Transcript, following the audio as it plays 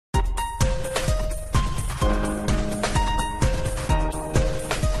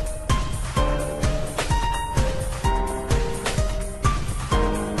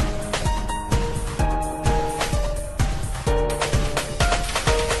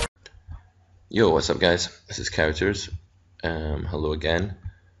Yo, what's up, guys? This is Characters. Hello again.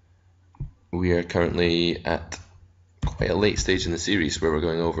 We are currently at quite a late stage in the series where we're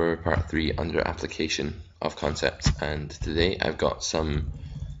going over part 3 under application of concepts, and today I've got some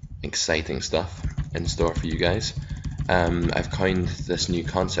exciting stuff in store for you guys. I've coined this new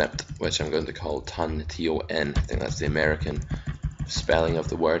concept, which I'm going to call ton, T-O-N. I think that's the American spelling of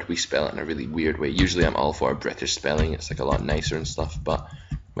the word. We spell it in a really weird way. Usually I'm all for British spelling, it's like a lot nicer and stuff, but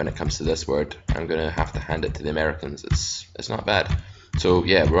when it comes to this word, I'm going to have to hand it to the Americans. It's not bad. So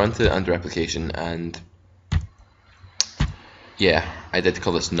yeah, we're on to under application, and yeah, I did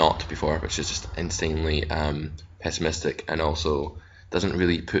call this not before, which is just insanely pessimistic, and also doesn't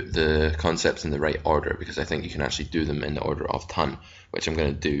really put the concepts in the right order, because I think you can actually do them in the order of ton, which I'm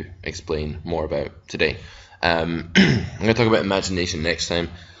going to explain more about today. I'm going to talk about imagination next time,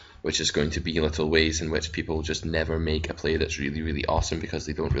 which is going to be little ways in which people just never make a play that's really, really awesome because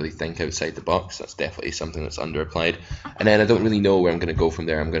they don't really think outside the box. That's definitely something that's underapplied. And then I don't really know where I'm going to go from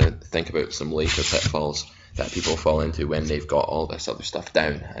there. I'm going to think about some later pitfalls that people fall into when they've got all this other stuff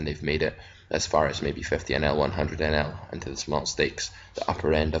down and they've made it as far as maybe 50 NL, 100 NL, into the small stakes, the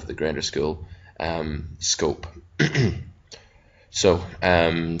upper end of the grammar school scope. So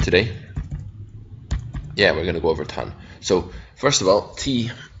today, yeah, we're going to go over ton. So first of all,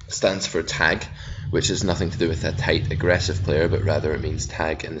 T stands for tag, which has nothing to do with a tight, aggressive player, but rather it means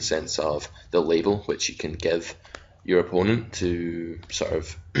tag in the sense of the label which you can give your opponent to sort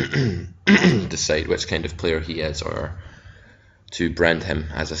of decide which kind of player he is, or to brand him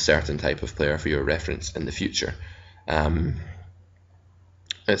as a certain type of player for your reference in the future.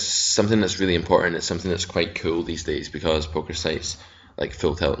 It's something that's really important. It's something that's quite cool these days because poker sites like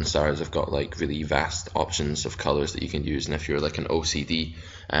Full Tilt and Stars have got like really vast options of colors that you can use, and if you're like an OCD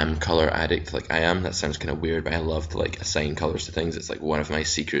color addict like I am, that sounds kind of weird, but I love to like assign colors to things. It's like one of my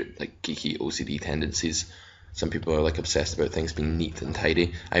secret like geeky OCD tendencies. Some people are like obsessed about things being neat and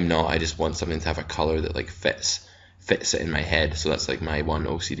tidy. I'm not. I just want something to have a color that like fits it in my head. So that's like my one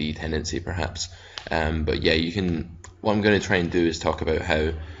OCD tendency perhaps. But yeah, you can. What I'm going to try and do is talk about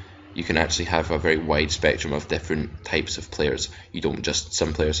how you can actually have a very wide spectrum of different types of players. You don't just,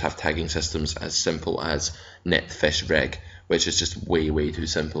 some players have tagging systems as simple as net, fish, reg, which is just way too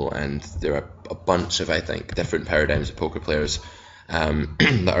simple, and there are a bunch of, I think, different paradigms of poker players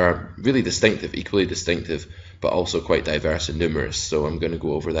that are really distinctive, equally distinctive, but also quite diverse and numerous. So I'm going to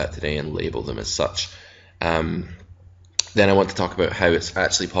go over that today and label them as such. Then I want to talk about how it's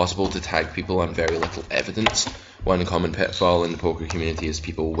actually possible to tag people on very little evidence. One common pitfall in the poker community is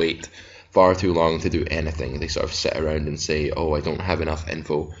people wait far too long to do anything. They sort of sit around and say, oh, I don't have enough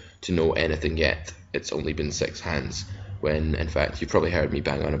info to know anything yet. It's only been 6 hands. When, in fact, you've probably heard me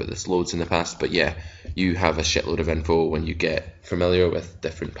bang on about this loads in the past, but yeah, you have a shitload of info. When you get familiar with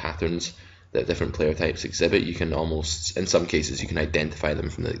different patterns that different player types exhibit, you can almost, in some cases, you can identify them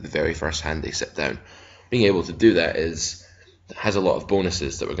from the very first hand they sit down. Being able to do that has a lot of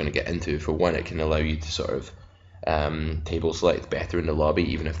bonuses that we're going to get into. For one, it can allow you to sort of table select better in the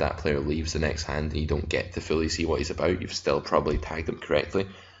lobby, even if that player leaves the next hand and you don't get to fully see what he's about, you've still probably tagged him correctly.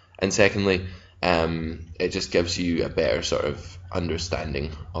 And secondly, it just gives you a better sort of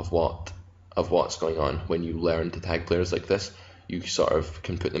understanding of what's going on. When you learn to tag players like this, you sort of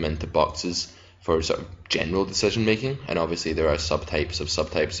can put them into boxes for sort of general decision making, and obviously there are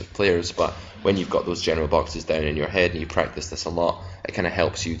subtypes of players, but when you've got those general boxes down in your head and you practice this a lot, it kind of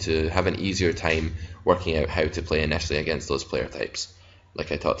helps you to have an easier time working out how to play initially against those player types.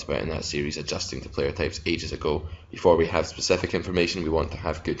 Like I talked about in that series, adjusting to player types ages ago. Before we have specific information, we want to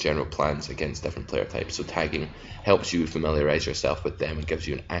have good general plans against different player types. So tagging helps you familiarize yourself with them and gives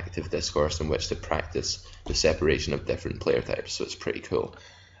you an active discourse in which to practice the separation of different player types. So it's pretty cool.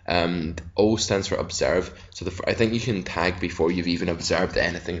 O stands for observe. So I think you can tag before you've even observed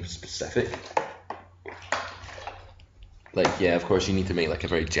anything specific. Like, yeah, of course you need to make like a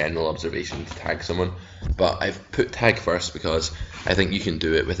very general observation to tag someone, but I've put tag first because I think you can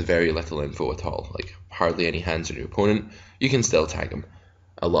do it with very little info at all, like hardly any hands on your opponent. You can still tag them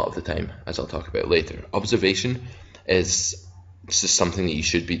a lot of the time, as I'll talk about later. Observation is just something that you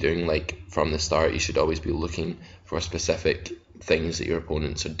should be doing like from the start. You should always be looking for specific things that your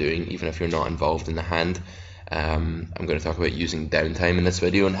opponents are doing, even if you're not involved in the hand. I'm going to talk about using downtime in this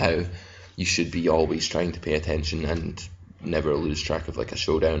video and how you should be always trying to pay attention and never lose track of like a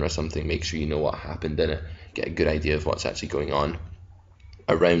showdown or something. Make sure you know what happened in it, get a good idea of what's actually going on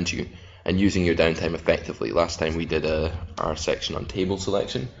around you, and using your downtime effectively. Last time we did our section on table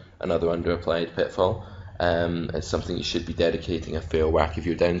selection, another underapplied pitfall. It's something you should be dedicating a fair whack of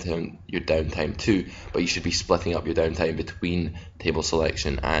your downtime to, but you should be splitting up your downtime between table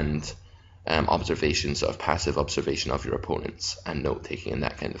selection and observation, sort of passive observation of your opponents and note taking and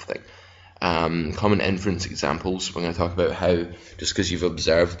that kind of thing. Common inference examples, we're going to talk about how just because you've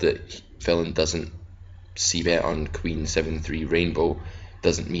observed that villain doesn't c-bet on queen 7-3 rainbow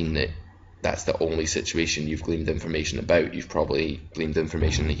doesn't mean that that's the only situation you've gleaned information about. You've probably gleaned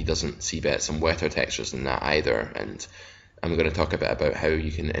information that he doesn't c-bet some wetter textures than that either, and I'm going to talk a bit about how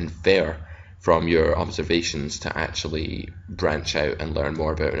you can infer from your observations to actually branch out and learn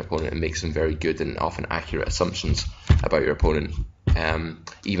more about an opponent and make some very good and often accurate assumptions about your opponent,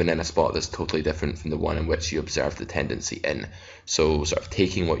 even in a spot that's totally different from the one in which you observed the tendency in. So sort of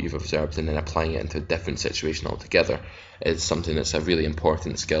taking what you've observed and then applying it into a different situation altogether is something that's a really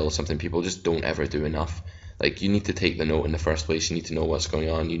important skill, something people just don't ever do enough. Like, you need to take the note in the first place, you need to know what's going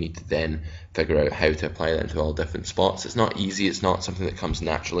on, you need to then figure out how to apply that into all different spots. It's not easy, it's not something that comes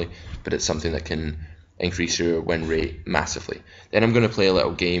naturally, but it's something that can increase your win rate massively. Then I'm going to play a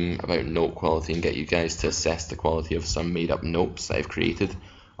little game about note quality and get you guys to assess the quality of some made up notes that I've created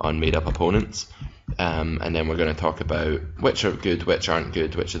on made up opponents. And then we're going to talk about which are good, which aren't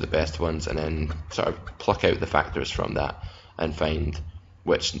good, which are the best ones, and then sort of pluck out the factors from that and find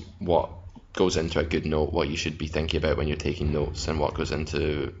what goes into a good note, what you should be thinking about when you're taking notes, and what goes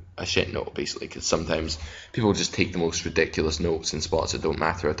into a shit note, basically, because sometimes people just take the most ridiculous notes in spots that don't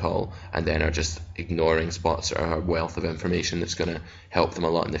matter at all and then are just ignoring spots that are a wealth of information that's going to help them a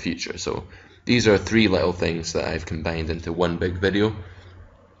lot in the future. So these are 3 little things that I've combined into one big video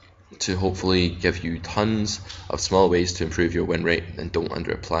to hopefully give you tons of small ways to improve your win rate, and don't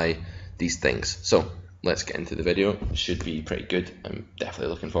underapply these things. So let's get into the video. It should be pretty good. I'm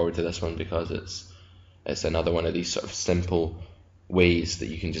definitely looking forward to this one because it's another one of these sort of simple ways that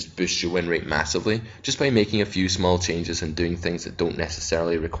you can just boost your win rate massively just by making a few small changes and doing things that don't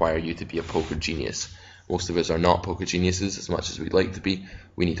necessarily require you to be a poker genius. Most of us are not poker geniuses as much as we'd like to be.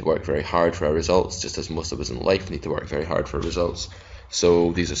 We need to work very hard for our results, just as most of us in life need to work very hard for our results.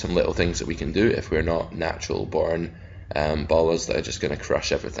 So these are some little things that we can do if we're not natural born ballers that are just going to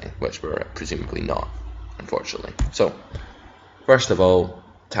crush everything, which we're presumably not, unfortunately. So first of all,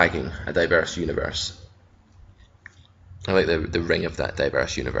 tagging a diverse universe. I like the ring of that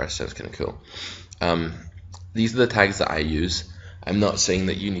diverse universe, sounds kind of cool. These are the tags that I use. I'm not saying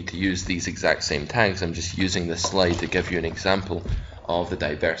that you need to use these exact same tags, I'm just using this slide to give you an example of the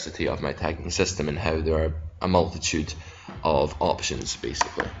diversity of my tagging system and how there are a multitude of options,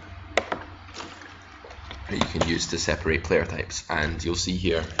 basically, that you can use to separate player types. And you'll see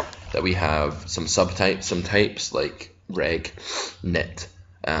here that we have some subtypes, some types like reg, nit,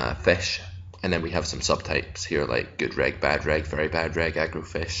 fish, and then we have some subtypes here like good reg, bad reg, very bad reg, aggro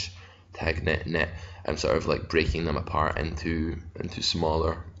fish, tag nit, and sort of like breaking them apart into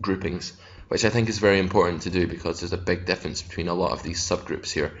smaller groupings, which I think is very important to do because there's a big difference between a lot of these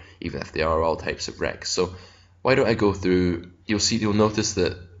subgroups here, even if they are all types of regs. So why don't I go through, you'll notice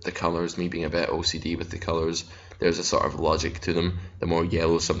that the colours, me being a bit OCD with the colours, there's a sort of logic to them. The more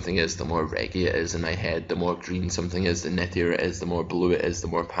yellow something is, the more reggy it is in my head. The more green something is, the nittier it is. The more blue it is, the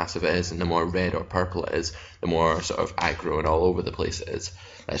more passive it is. And the more red or purple it is, the more sort of aggro and all over the place it is.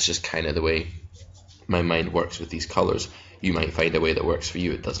 That's just kind of the way my mind works with these colours. You might find a way that works for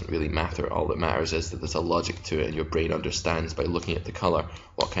you. It doesn't really matter. All that matters is that there's a logic to it, and your brain understands by looking at the colour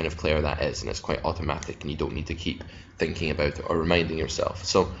what kind of player that is, and it's quite automatic, and you don't need to keep thinking about it or reminding yourself.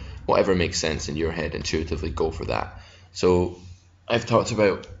 So whatever makes sense in your head, intuitively go for that. So I've talked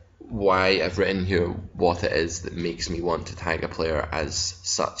about why I've written here what it is that makes me want to tag a player as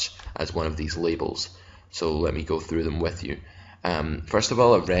such, as one of these labels. So let me go through them with you. First of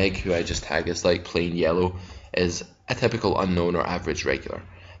all, a reg, who I just tag as like plain yellow, is a typical unknown or average regular.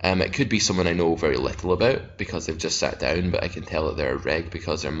 It could be someone I know very little about because they've just sat down, but I can tell that they're a reg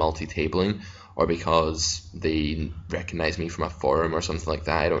because they're multi-tabling, or because they recognize me from a forum or something like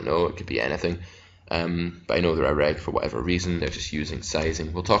that. I don't know, it could be anything. But I know they're a reg for whatever reason. They're just using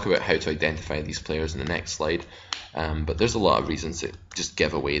sizing. We'll talk about how to identify these players in the next slide. But there's a lot of reasons that just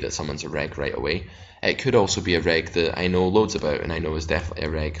give away that someone's a reg right away. It could also be a reg that I know loads about and I know is definitely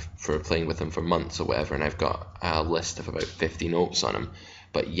a reg for playing with him for months or whatever, and I've got a list of about 50 notes on him,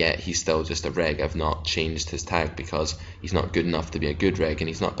 but yet he's still just a reg. I've not changed his tag because he's not good enough to be a good reg and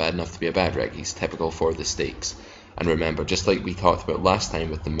he's not bad enough to be a bad reg. He's typical for the stakes. And remember, just like we talked about last time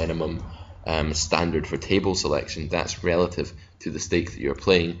with the minimum standard for table selection, that's relative to the stake that you're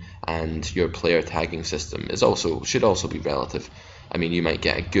playing, and your player tagging system should also be relative. I mean, you might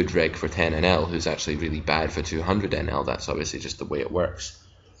get a good reg for 10 NL who's actually really bad for 200 NL. That's obviously just the way it works.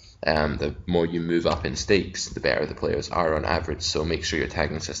 The more you move up in stakes, the better the players are on average. So make sure your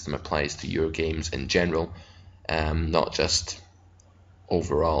tagging system applies to your games in general, not just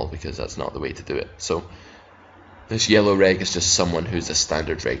overall, because that's not the way to do it. So this yellow reg is just someone who's a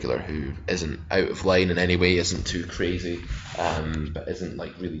standard regular, who isn't out of line in any way, isn't too crazy, but isn't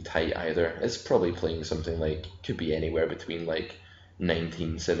like really tight either. It's probably playing something like, could be anywhere between like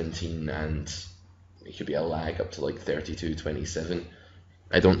 19, 17, and it could be a lag up to like 32, 27.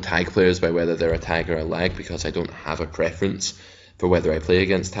 I don't tag players by whether they're a tag or a lag, because I don't have a preference for whether I play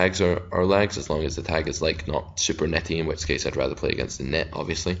against tags or lags, as long as the tag is like not super nitty, in which case I'd rather play against the net,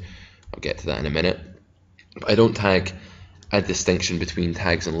 obviously. I'll get to that in a minute. But I don't tag a distinction between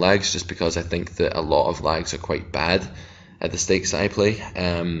tags and lags, just because I think that a lot of lags are quite bad at the stakes that I play,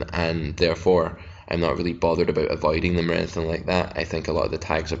 and therefore I'm not really bothered about avoiding them or anything like that. I think a lot of the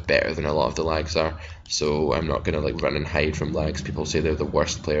tags are better than a lot of the lags are, so I'm not going to like run and hide from lags. People say they're the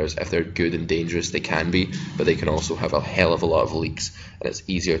worst players. If they're good and dangerous, they can be, but they can also have a hell of a lot of leaks, and it's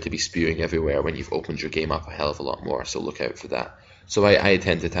easier to be spewing everywhere when you've opened your game up a hell of a lot more, so look out for that. So I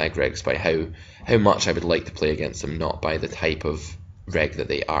tend to tag regs by how much I would like to play against them, not by the type of reg that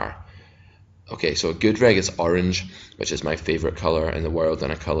they are. Okay, so a good reg is orange, which is my favourite colour in the world,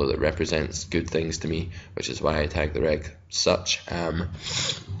 and a colour that represents good things to me, which is why I tag the reg such.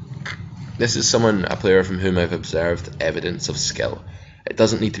 This is a player from whom I've observed evidence of skill. It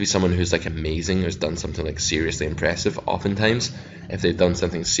doesn't need to be someone who's like amazing, who's done something like seriously impressive. Oftentimes, if they've done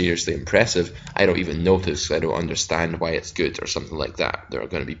something seriously impressive, I don't even notice, I don't understand why it's good or something like that. There are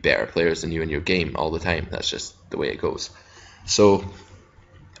going to be better players than you in your game all the time. That's just the way it goes. So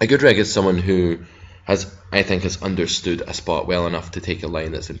a good reg is someone who has understood a spot well enough to take a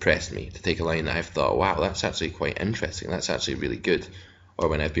line that's impressed me, to take a line that I've thought, wow, that's actually quite interesting, that's actually really good. Or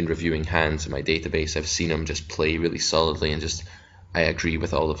when I've been reviewing hands in my database, I've seen him just play really solidly, and just I agree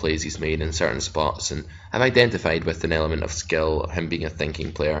with all the plays he's made in certain spots, and I've identified with an element of skill, him being a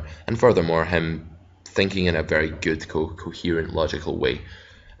thinking player, and furthermore him thinking in a very good, coherent, logical way,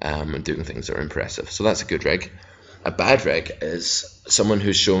 and doing things that are impressive. So that's a good reg. A bad reg is someone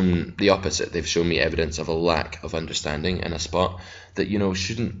who's shown the opposite. They've shown me evidence of a lack of understanding in a spot that,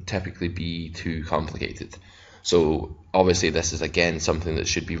 shouldn't typically be too complicated. So obviously this is again something that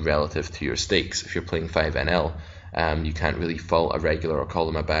should be relative to your stakes. If you're playing 5NL, you can't really fault a regular or call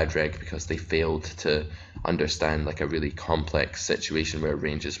them a bad reg because they failed to understand like a really complex situation where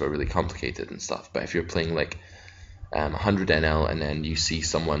ranges were really complicated and stuff. But if you're playing like 100 NL and then you see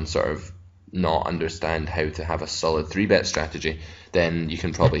someone sort of not understand how to have a solid 3-bet strategy, then you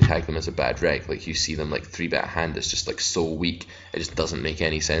can probably tag them as a bad reg. Like you see them like 3-bet hand is just like so weak, it just doesn't make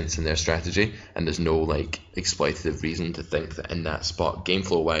any sense in their strategy, and there's no like exploitative reason to think that in that spot, game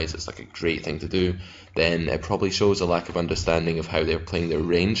flow wise, it's like a great thing to do. Then it probably shows a lack of understanding of how they're playing their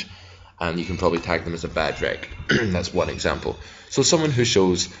range, and you can probably tag them as a bad reg. That's one example. So someone who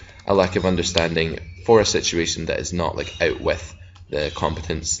shows a lack of understanding for a situation that is not like out with the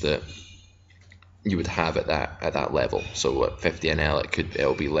competence that you would have at that level. So at 50 NL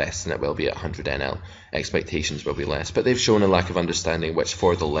it'll be less than it will be at 100 NL. Expectations will be less, but they've shown a lack of understanding which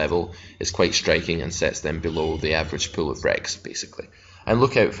for the level is quite striking and sets them below the average pool of regs basically. And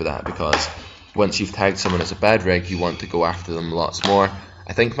look out for that, because once you've tagged someone as a bad reg, you want to go after them lots more.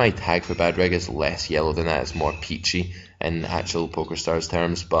 I think my tag for bad reg is less yellow than that. It's more peachy in actual PokerStars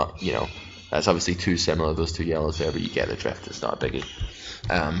terms, but that's obviously too similar, those two yellows there, but you get the drift, it's not a biggie.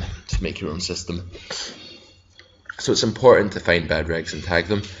 To make your own system. So it's important to find bad regs and tag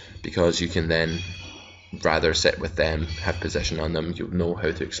them, because you can then rather sit with them, have position on them, you'll know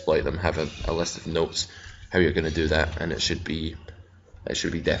how to exploit them, have a list of notes how you're going to do that, and it should be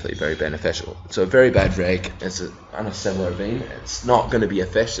definitely very beneficial. So a very bad reg is on a similar vein. It's not going to be a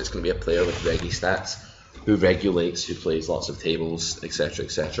fish, it's going to be a player with reggy stats, who regulates, who plays lots of tables, etc,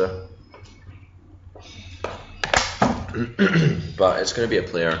 etc. But it's going to be a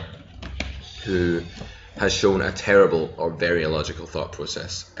player who has shown a terrible or very illogical thought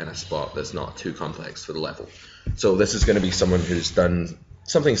process in a spot that's not too complex for the level. So this is going to be someone who's done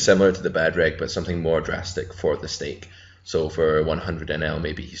something similar to the bad reg, but something more drastic for the stake. So for 100 NL,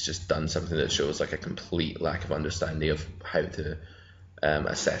 maybe he's just done something that shows like a complete lack of understanding of how to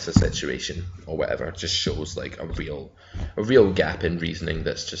assess a situation or whatever. It just shows like a real gap in reasoning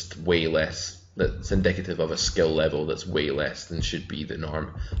that's just way less, that's indicative of a skill level that's way less than should be the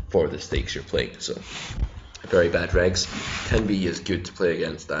norm for the stakes you're playing. So very bad regs can be as good to play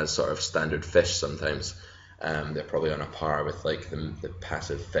against as sort of standard fish sometimes. They're probably on a par with like the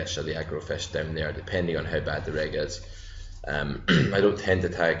passive fish or the aggro fish down there, depending on how bad the reg is. I don't tend to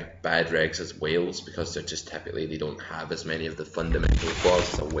tag bad regs as whales, because they're just typically, they don't have as many of the fundamental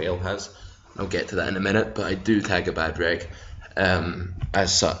flaws as a whale has. I'll get to that in a minute, but I do tag a bad reg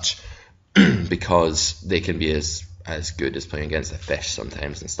as such, because they can be as as good as playing against a fish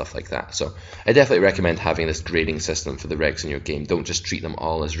sometimes and stuff like that. So I definitely recommend having this grading system for the regs in your game. Don't just treat them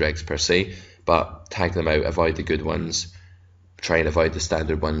all as regs per se, but tag them out, avoid the good ones, try and avoid the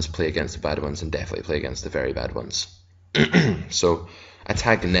standard ones, play against the bad ones, and definitely play against the very bad ones. So a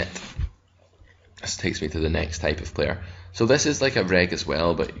tag nit. This takes me to the next type of player. So this is like a reg as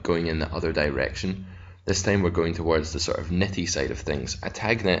well, but going in the other direction. This time we're going towards the sort of nitty side of things. A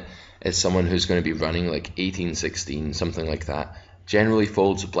tag nit is someone who's going to be running like 18-16, something like that. Generally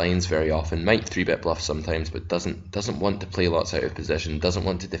folds blinds very often, might 3-bet bluff sometimes, but doesn't want to play lots out of position, doesn't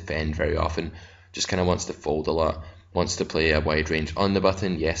want to defend very often, just kind of wants to fold a lot, wants to play a wide range on the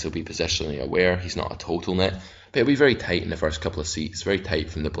button. Yes, he'll be positionally aware, he's not a total nit, but he'll be very tight in the first couple of seats, very tight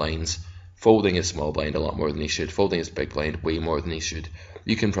from the blinds. Folding his small blind a lot more than he should, folding his big blind way more than he should.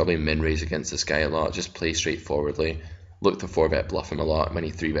 You can probably min raise against this guy a lot, just play straightforwardly. Look to 4-bet bluff him a lot. When he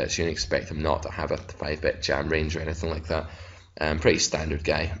 3-bets, you can expect him not to have a 5-bet jam range or anything like that. Pretty standard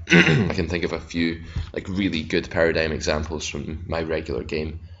guy. I can think of a few like really good paradigm examples from my regular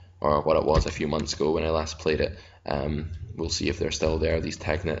game, or what it was a few months ago when I last played it. We'll see if they're still there, these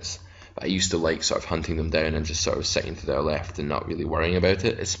tag nits. But I used to like sort of hunting them down and just sort of sitting to their left and not really worrying about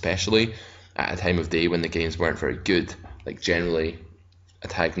it, especially at a time of day when the games weren't very good. Like generally, a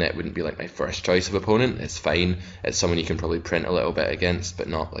tag net wouldn't be like my first choice of opponent. It's fine. It's someone you can probably print a little bit against, but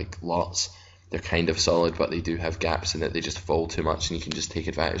not like lots. They're kind of solid, but they do have gaps in it. They just fold too much, and you can just take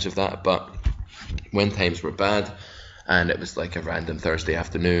advantage of that. But when times were bad, and it was like a random Thursday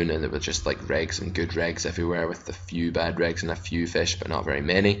afternoon, and it was just like regs and good regs everywhere with a few bad regs and a few fish, but not very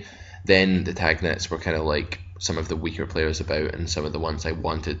many, then the tag nets were kind of like some of the weaker players about and some of the ones I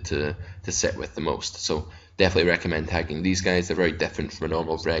wanted to sit with the most. So definitely recommend tagging these guys. They're very different from a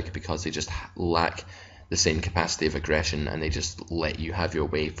normal reg because they just lack the same capacity of aggression, and they just let you have your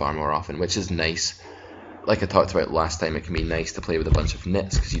way far more often, which is nice. Like I talked about last time, it can be nice to play with a bunch of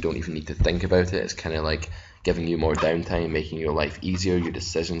nits because you don't even need to think about it. It's kind of like giving you more downtime, making your life easier, your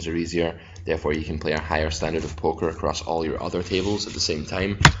decisions are easier, therefore you can play a higher standard of poker across all your other tables at the same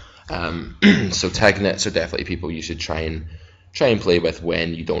time. So tag nits are definitely people you should try and play with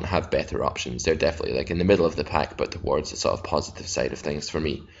when you don't have better options. They're definitely like in the middle of the pack, but towards the sort of positive side of things for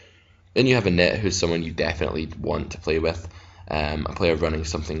me. Then you have a nit who's someone you definitely want to play with. A player running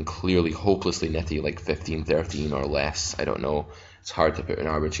something clearly hopelessly nitty like 15-13 or less. I don't know. It's hard to put an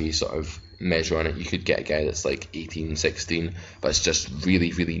arbitrary sort of measure on it. You could get a guy that's like 18-16, but it's just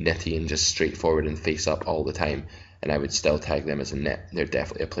really, really nitty and just straightforward and face up all the time. And I would still tag them as a nit. They're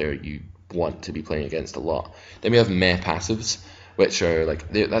definitely a player you want to be playing against a lot. Then we have meh passives, which are like,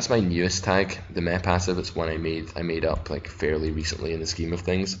 that's my newest tag, the meh passive. It's one I made up like fairly recently in the scheme of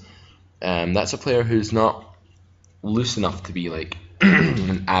things. That's a player who's not loose enough to be like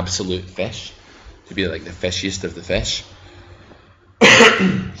an absolute fish, to be like the fishiest of the fish.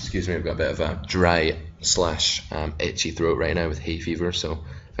 Excuse me, I've got a bit of a dry / itchy throat right now with hay fever, so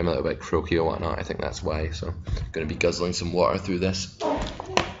if I'm a little bit croaky or whatnot, I think that's why. So I'm going to be guzzling some water through this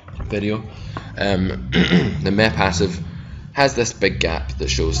video. The meh passive has this big gap that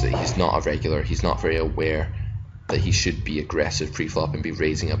shows that he's not a regular, he's not very aware that he should be aggressive pre-flop and be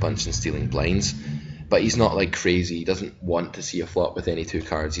raising a bunch and stealing blinds, but he's not like crazy. He doesn't want to see a flop with any two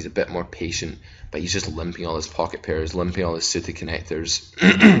cards. He's a bit more patient, but he's just limping all his pocket pairs, limping all his suited connectors,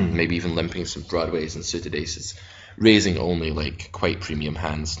 maybe even limping some broadways and suited aces, raising only like quite premium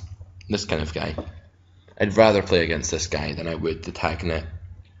hands. This kind of guy. I'd rather play against this guy than I would the tag net,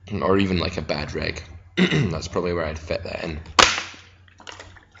 or even like a bad reg. That's probably where I'd fit that in.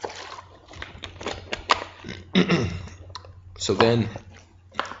 So then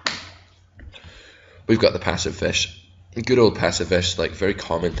we've got the passive fish. Good old passive fish, like very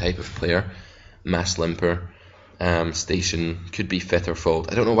common type of player. Mass limper, station, could be fit or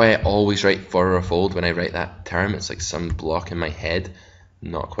fold. I don't know why I always write for or fold when I write that term. It's like some block in my head.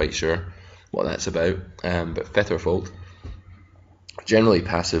 Not quite sure what that's about, but fit or fold. Generally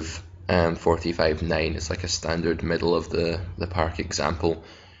passive 45-9 is like a standard middle of the park example.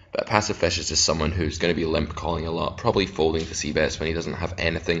 But passive fish is just someone who's going to be limp calling a lot, probably folding to c-bets when he doesn't have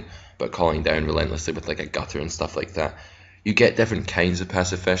anything, but calling down relentlessly with like a gutter and stuff like that. You get different kinds of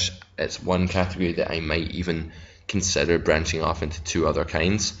passive fish. It's one category that I might even consider branching off into two other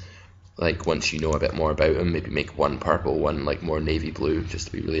kinds. Like once you know a bit more about them, maybe make one purple, one like more navy blue, just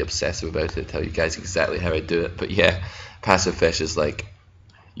to be really obsessive about it, tell you guys exactly how I do it. But yeah, passive fish is like,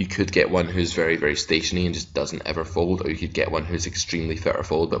 you could get one who's very, very stationy and just doesn't ever fold, or you could get one who's extremely fit or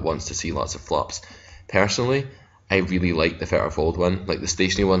fold but wants to see lots of flops. Personally, I really like the fit or fold one. Like the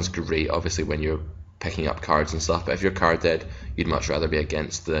stationary one's great, obviously, when you're picking up cards and stuff, but if you're card dead, you'd much rather be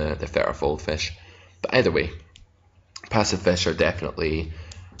against the fit or fold fish. But either way, Passive fish are definitely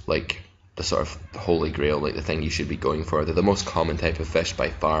like the sort of holy grail, like the thing you should be going for. They're the most common type of fish by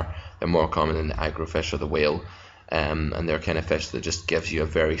far. They're more common than the aggro fish or the whale. And they're kind of fish that just gives you a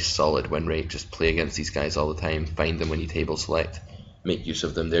very solid win rate. Just play against these guys all the time. Find them when you table select. Make use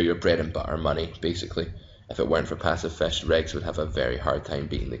of them. They're your bread and butter money, basically. If it weren't for passive fish, regs would have a very hard time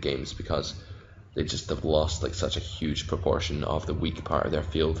beating the games because they just have lost like such a huge proportion of the weak part of their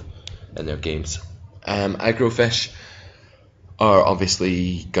field in their games. Aggro fish are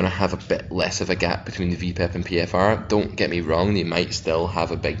obviously going to have a bit less of a gap between the VPIP and PFR. Don't get me wrong, they might still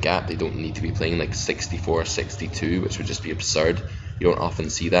have a big gap. They don't need to be playing like 64, 62, which would just be absurd. You don't often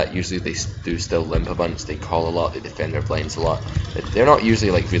see that. Usually they do still limp a bunch, they call a lot, they defend their blinds a lot. They're not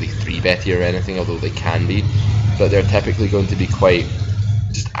usually like really 3-betty or anything, although they can be, but they're typically going to be quite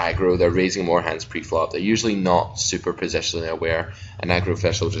just aggro. They're raising more hands pre-flop. They're usually not super positionally aware. An aggro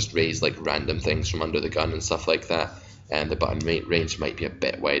fish will just raise like random things from under the gun and stuff like that. And the button range might be a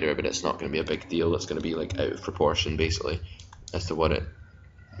bit wider, but it's not going to be a big deal. It's going to be like out of proportion basically as to what it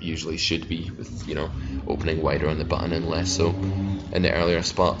usually should be, with, you know, opening wider on the button and less so in the earlier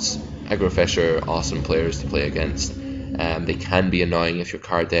spots. Aggro fish are awesome players to play against. They can be annoying if you're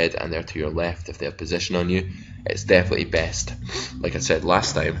card dead and they're to your left if they have position on you. It's definitely best, like I said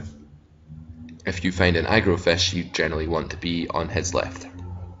last time, if you find an aggro fish, you generally want to be on his left.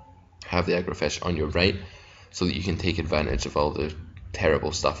 Have the aggro fish on your right, so that you can take advantage of all the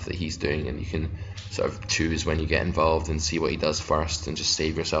terrible stuff that he's doing, and you can sort of choose when you get involved and see what he does first and just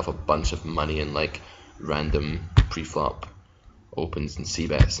save yourself a bunch of money in like random pre-flop opens and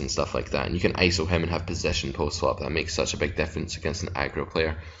c-bets and stuff like that. And you can ISO him and have position post-flop. That makes such a big difference against an aggro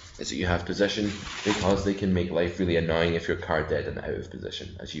player, is that you have position, because they can make life really annoying if you're card dead and out of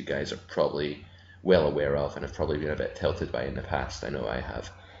position, as you guys are probably well aware of and have probably been a bit tilted by in the past. I know I have.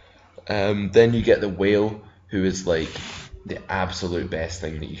 Then you get the whale, who is like the absolute best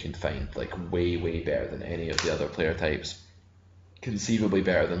thing that you can find, like way better than any of the other player types, conceivably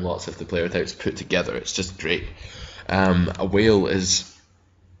better than lots of the player types put together. It's just great. A whale is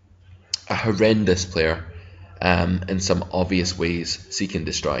a horrendous player in some obvious ways. Seek and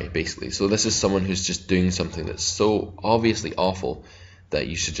destroy, basically. So this is someone who's just doing something that's so obviously awful that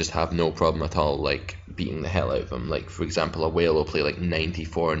you should just have no problem at all like beating the hell out of them. Like, for example, a whale will play like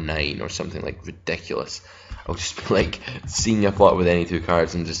 94-9 or something like ridiculous. I'll just be like seeing a flop with any two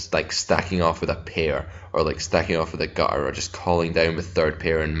cards and just like stacking off with a pair, or like stacking off with a gutter, or just calling down with third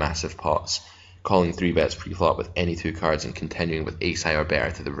pair in massive pots, calling 3-bets pre-flop with any two cards and continuing with ace high or better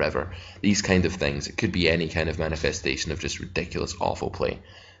to the river. These kind of things. It could be any kind of manifestation of just ridiculous awful play,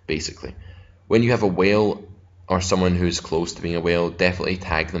 basically. When you have a whale or someone who's close to being a whale, definitely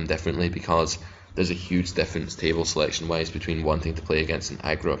tag them differently, because there's a huge difference table selection wise between wanting to play against an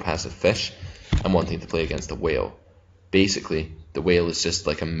aggro or passive fish and wanting to play against a whale. Basically, the whale is just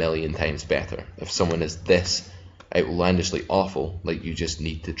like a million times better. If someone is this outlandishly awful, like, you just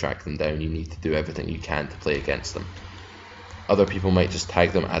need to track them down. You need to do everything you can to play against them. Other people might just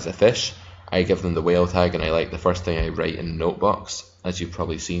tag them as a fish. I give them the whale tag, and I like the first thing I write in the note box, as you've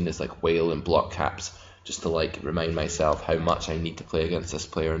probably seen, is like whale in block caps, just to like remind myself how much I need to play against this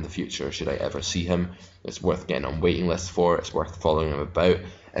player in the future should I ever see him. It's worth getting on waiting lists for, it's worth following him about.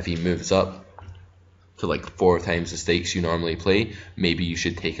 If he moves up to like 4 times the stakes you normally play, maybe you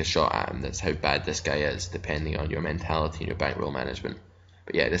should take a shot at him. That's how bad this guy is, depending on your mentality and your bankroll management.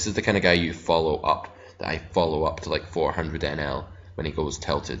 But yeah, this is the kind of guy you follow up, that I follow up to like 400 NL when he goes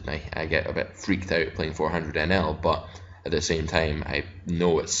tilted. And I get a bit freaked out playing 400 NL, but at the same time, I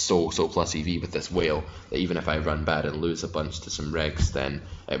know it's so plus EV with this whale that even if I run bad and lose a bunch to some regs, then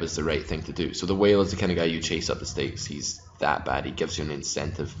it was the right thing to do. So the whale is the kind of guy you chase up the stakes. He's that bad. He gives you an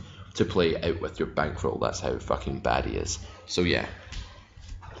incentive to play out with your bankroll. That's how fucking bad he is. So yeah,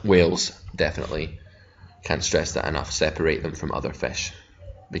 whales, definitely. Can't stress that enough. Separate them from other fish,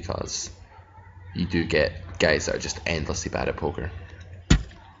 because you do get guys that are just endlessly bad at poker.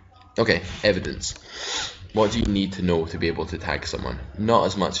 Okay, evidence. What do you need to know to be able to tag someone? Not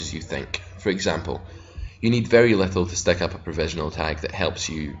as much as you think. For example, you need very little to stick up a provisional tag that helps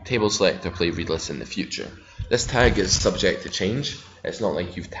you table select or play readless in the future. This tag is subject to change. It's not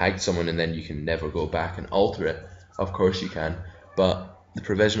like you've tagged someone and then you can never go back and alter it. Of course you can, but the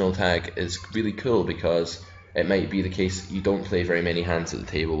provisional tag is really cool because it might be the case you don't play very many hands at the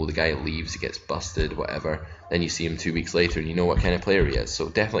table, the guy leaves, he gets busted, whatever, then you see him 2 weeks later and you know what kind of player he is. So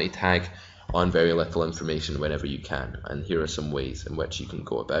definitely tag on very little information whenever you can, and here are some ways in which you can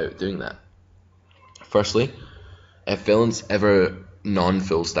go about doing that. Firstly, if villain's ever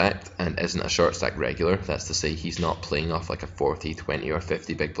non-full stacked and isn't a short stack regular, that's to say he's not playing off like a 40, 20 or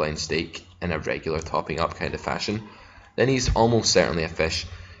 50 big blind stake in a regular topping up kind of fashion, then he's almost certainly a fish.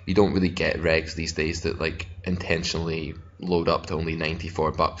 You don't really get regs these days that like intentionally load up to only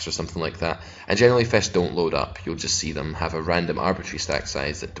 $94 or something like that. And generally fish don't load up. You'll just see them have a random arbitrary stack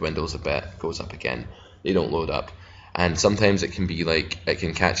size that dwindles a bit, goes up again. They don't load up. And sometimes it can be like, it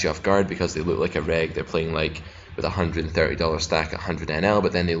can catch you off guard because they look like a reg. They're playing like with a $130 stack at 100 NL,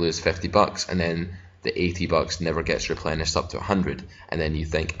 but then they lose $50 and then the $80 never gets replenished up to 100, and then you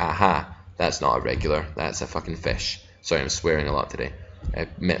think, aha, that's not a regular, that's a fucking fish. Sorry, I'm swearing a lot today. I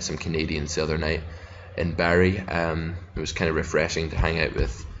met some Canadians the other night in Barrie. It was kind of refreshing to hang out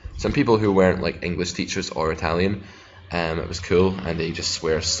with some people who weren't like English teachers or Italian. It was cool, and they just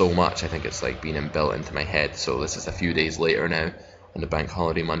swear so much. I think it's like being inbuilt into my head. So this is a few days later now on the bank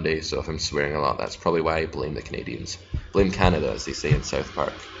holiday Monday, so if I'm swearing a lot, that's probably why I blame the Canadians. Blame Canada, as they say in South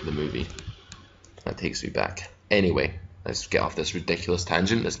Park, the movie. That takes me back. Anyway, let's get off this ridiculous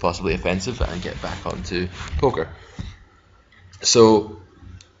tangent that's possibly offensive and get back onto poker. So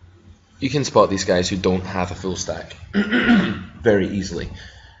you can spot these guys who don't have a full stack very easily,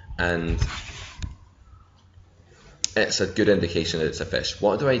 and it's a good indication that it's a fish.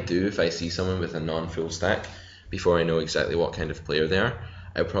 What do I do if I see someone with a non-full stack before I know exactly what kind of player they are?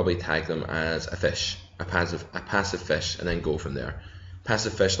 I'll probably tag them as a fish, a passive fish, and then go from there.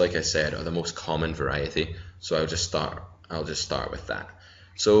 Passive fish, like I said, are the most common variety, so I'll just start with that.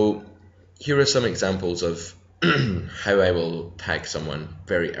 So here are some examples of how I will tag someone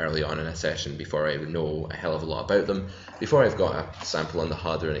very early on in a session before I know a hell of a lot about them, before I've got a sample on the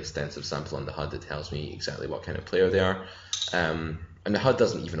HUD or an extensive sample on the HUD that tells me exactly what kind of player they are. And the HUD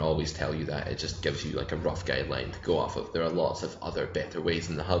doesn't even always tell you that, it just gives you like a rough guideline to go off of. There are lots of other better ways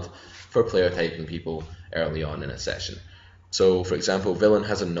in the HUD for player typing people early on in a session. So for example, villain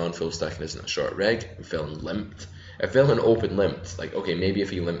has a non-full stack and isn't a short reg. Villain limped. If villain open limped, like okay, maybe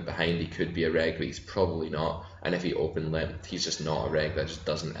if he limped behind he could be a reg, but he's probably not. And if he open limped, he's just not a reg. That just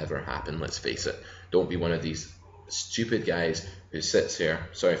doesn't ever happen, let's face it. Don't be one of these stupid guys who sits here,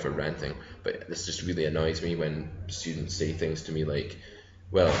 sorry for ranting, but this just really annoys me when students say things to me like,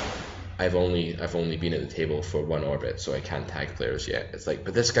 well, I've only been at the table for one orbit, so I can't tag players yet. It's like,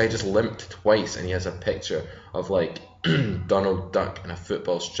 but this guy just limped twice and he has a picture of like Donald Duck in a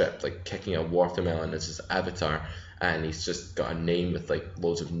football strip, like kicking a watermelon as his avatar, and he's just got a name with like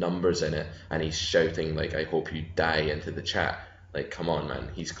loads of numbers in it, and he's shouting like, I hope you die, into the chat. Like, come on, man,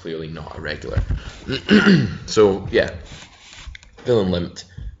 he's clearly not a regular. So yeah, villain limped,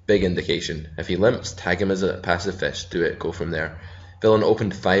 big indication. If he limps, tag him as a passive fish, do it, go from there. Villain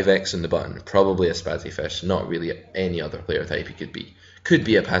opened 5x on the button, probably a spazzy fish, not really any other player type he could be. Could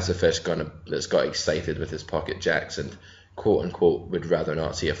be a passive fish that's got excited with his pocket jacks and quote unquote would rather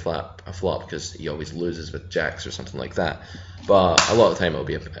not see a flop because he always loses with jacks or something like that. But a lot of the time it'll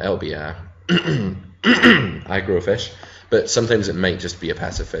be a aggro fish, but sometimes it might just be a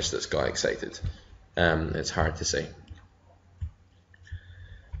passive fish that's got excited. It's hard to say.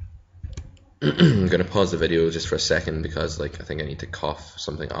 I'm going to pause the video just for a second because like I think I need to cough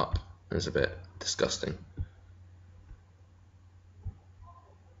something up. It's a bit disgusting.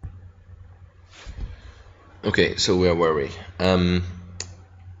 Okay, so where were we?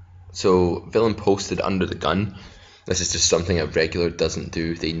 So villain posted under the gun. This is just something a regular doesn't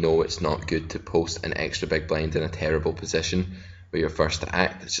do. They know it's not good to post an extra big blind in a terrible position where you're first to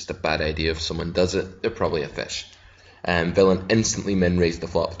act. It's just a bad idea. If someone does it, they're probably a fish. Villain instantly min-raised the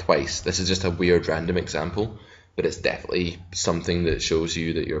flop twice. This is just a weird random example, but it's definitely something that shows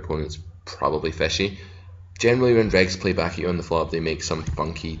you that your opponent's probably fishy. Generally when regs play back at you on the flop, they make some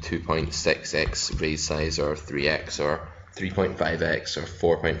funky 2.6x raise size or 3x or 3.5x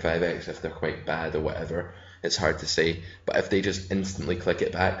or 4.5x if they're quite bad or whatever. It's hard to say, but if they just instantly click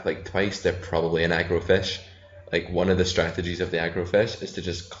it back like twice, they're probably an aggro fish. Like one of the strategies of the aggro fish is to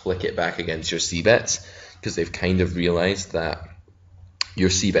just click it back against your c-bets, because they've kind of realized that you're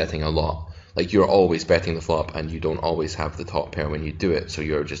c-betting a lot. Like you're always betting the flop and you don't always have the top pair when you do it, so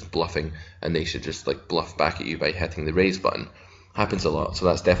you're just bluffing and they should just like bluff back at you by hitting the raise button. Happens a lot, so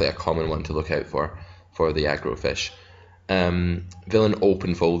that's definitely a common one to look out for the aggro fish. Villain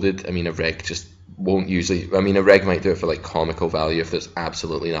open folded. I mean, a reg just won't usually, I mean, a reg might do it for like comical value if there's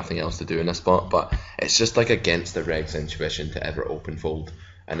absolutely nothing else to do in a spot, but it's just like against the reg's intuition to ever open fold.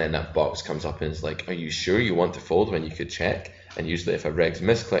 And then that box comes up and is like, are you sure you want to fold when you could check? And usually if a reg's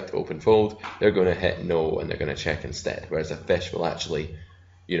misclicked open fold, they're going to hit no and they're going to check instead. Whereas a fish will actually,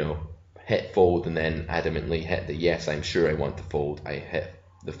 you know, hit fold and then adamantly hit the yes, I'm sure I want to fold. I hit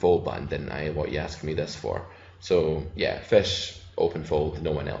the fold button, didn't I? What are you asking me this for? So yeah, fish, open fold,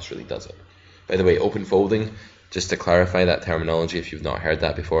 no one else really does it. By the way, open folding, just to clarify that terminology if you've not heard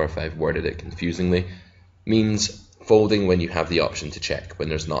that before, if I've worded it confusingly, means Folding when you have the option to check, when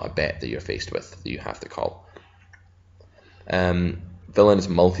there's not a bet that you're faced with that you have to call. Villains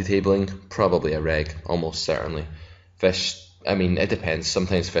multi-tabling, probably a reg, almost certainly. Fish, I mean, it depends.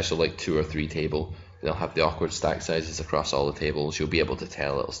 Sometimes fish will like 2 or 3 table. They'll have the awkward stack sizes across all the tables. You'll be able to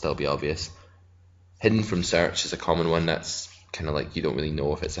tell, it'll still be obvious. Hidden from search is a common one. That's kind of like you don't really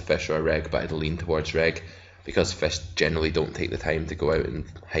know if it's a fish or a reg, but I'd lean towards reg, because fish generally don't take the time to go out and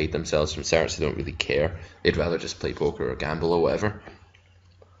hide themselves from search. They don't really care. They'd rather just play poker or gamble or whatever.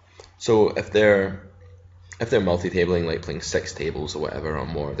 So if they're multi-tabling, like playing 6 tables or whatever or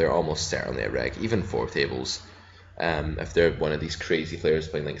more, they're almost certainly a reg. Even 4 tables. If they're one of these crazy players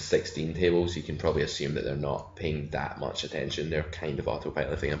playing like 16 tables, you can probably assume that they're not paying that much attention. They're kind of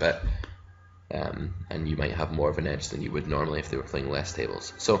autopiloting a bit. And you might have more of an edge than you would normally if they were playing less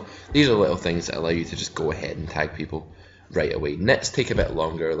tables. So these are little things that allow you to just go ahead and tag people right away. Nits take a bit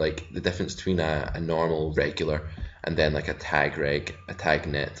longer. Like the difference between a normal regular and then like a tag reg, a tag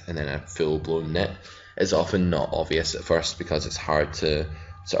nit, and then a full-blown nit is often not obvious at first, because it's hard to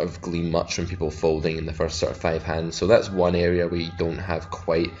sort of glean much from people folding in the first sort of 5 hands. So that's one area where you don't have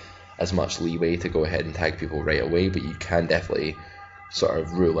quite as much leeway to go ahead and tag people right away, but you can definitely sort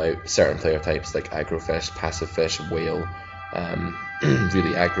of rule out certain player types like aggro fish, passive fish, whale,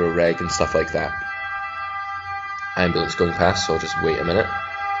 really aggro reg and stuff like that. Ambulance going past, so I'll just wait a minute.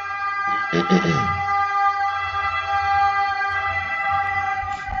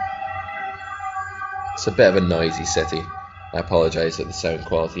 It's a bit of a noisy city. I apologise that the sound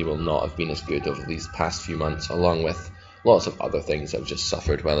quality will not have been as good over these past few months, along with lots of other things that have just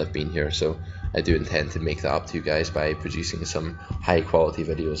suffered while I've been here, so I do intend to make that up to you guys by producing some high quality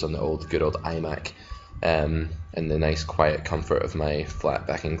videos on the good old iMac, in the nice quiet comfort of my flat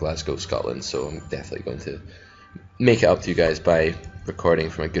back in Glasgow, Scotland. So I'm definitely going to make it up to you guys by recording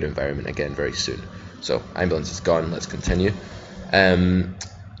from a good environment again very soon. So ambulance is gone, let's continue.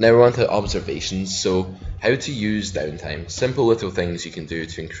 Now we're on to observations. So how to use downtime. Simple little things you can do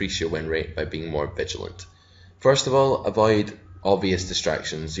to increase your win rate by being more vigilant. First of all, avoid obvious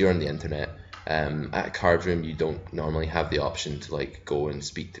distractions. You're on the internet. At a card room, you don't normally have the option to like go and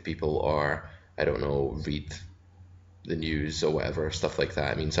speak to people, or I don't know, read the news or whatever, stuff like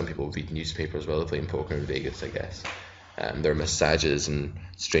that. I mean, some people read newspapers while they're playing poker in Vegas, I guess. There are massages and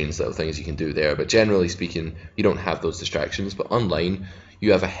strange little things you can do there, but generally speaking, you don't have those distractions. But online,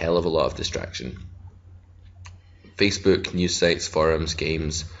 you have a hell of a lot of distraction. Facebook, news sites, forums,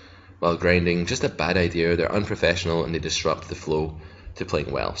 games, while grinding, just a bad idea. They're unprofessional and they disrupt the flow to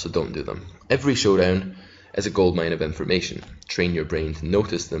playing well, so don't do them. Every showdown is a goldmine of information. Train your brain to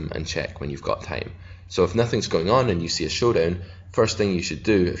notice them and check when you've got time. So if nothing's going on and you see a showdown, first thing you should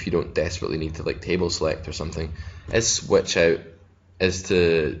do, if you don't desperately need to like table select or something, is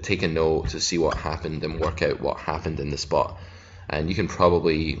to take a note to see what happened and work out what happened in the spot. And you can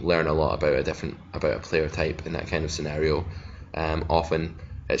probably learn a lot about a player type in that kind of scenario. Often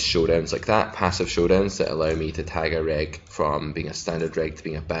it's showdowns like that, passive showdowns, that allow me to tag a reg from being a standard reg to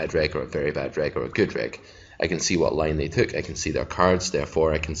being a bad reg or a very bad reg or a good reg. I can see what line they took, I can see their cards,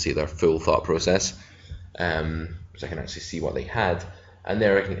 therefore I can see their full thought process. So I can actually see what they had, and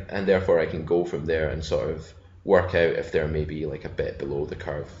therefore I can go from there and sort of work out if they're maybe like a bit below the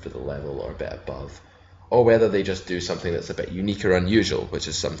curve for the level or a bit above, or whether they just do something that's a bit unique or unusual, which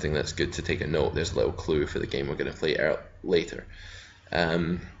is something that's good to take a note. There's a little clue for the game we're going to play later.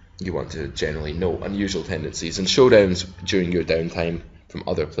 You want to generally note unusual tendencies, and showdowns during your downtime from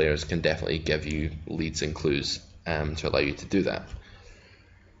other players can definitely give you leads and clues to allow you to do that.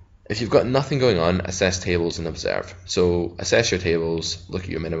 If you've got nothing going on, assess tables and observe. So assess your tables, look at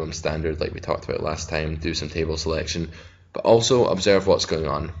your minimum standard like we talked about last time, do some table selection, but also observe what's going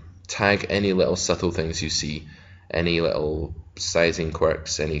on. Tag any little subtle things you see, any little sizing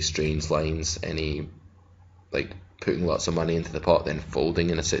quirks, any strange lines, any like putting lots of money into the pot then folding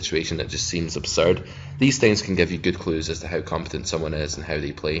in a situation that just seems absurd. These things can give you good clues as to how competent someone is and how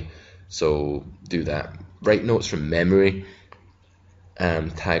they play, so do that. Write notes from memory.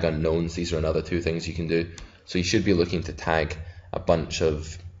 Tag unknowns. These are another 2 things you can do. So you should be looking to tag a bunch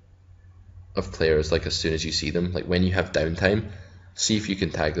of players like as soon as you see them. Like when you have downtime, see if you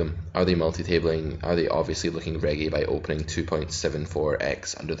can tag them. Are they multi-tabling? Are they obviously looking reggae by opening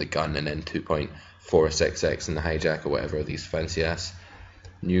 2.74x under the gun and then 2.46x in the hijack or whatever, these fancy ass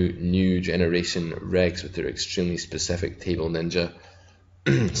new generation regs with their extremely specific table ninja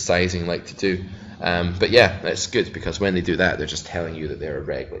sizing like to do. But yeah, that's good, because when they do that, they're just telling you that they're a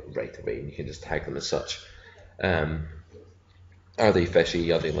reg like right away, and you can just tag them as such. Are they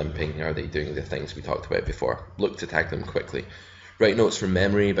fishy? Are they limping? Are they doing the things we talked about before? Look to tag them quickly. Write notes from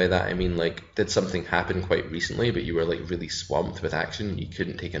memory. By that I mean, like, did something happen quite recently but you were like really swamped with action, you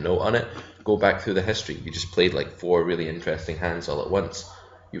couldn't take a note on it? Go back through the history. You just played like 4 really interesting hands all at once.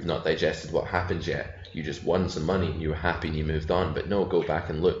 You've not digested what happened yet. You just won some money and you were happy and you moved on. But no, go back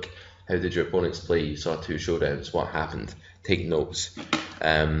and look. How did your opponents play? You saw 2 showdowns. What happened? Take notes.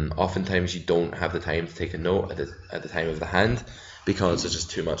 Oftentimes you don't have the time to take a note at the time of the hand because there's just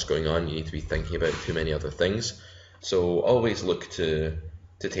too much going on. You need to be thinking about too many other things. So always look to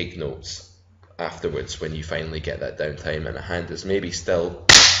take notes afterwards when you finally get that downtime and a hand is maybe still...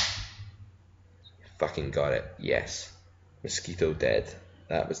 Fucking got it. Yes. Mosquito dead.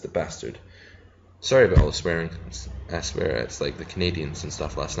 That was the bastard. Sorry about all the swearing. I swear it's like the Canadians and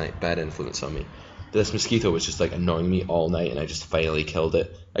stuff last night. Bad influence on me. This mosquito was just like annoying me all night and I just finally killed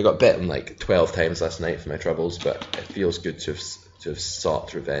it. I got bitten like 12 times last night for my troubles, but it feels good to have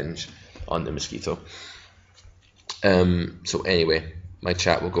sought revenge on the mosquito. So anyway, my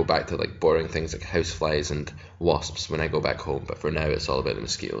chat will go back to like boring things like houseflies and wasps when I go back home, but for now it's all about the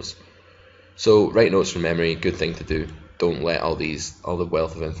mosquitoes. So write notes from memory, good thing to do. Don't let all the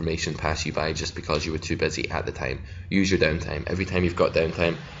wealth of information pass you by just because you were too busy at the time. Use your downtime. Every time you've got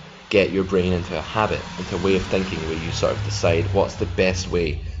downtime, get your brain into a habit, into a way of thinking where you sort of decide what's the best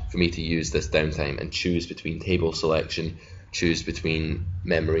way for me to use this downtime, and choose between table selection, choose between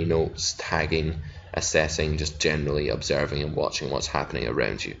memory notes, tagging, assessing, just generally observing and watching what's happening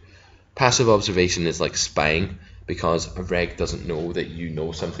around you. Passive observation is like spying, because a reg doesn't know that you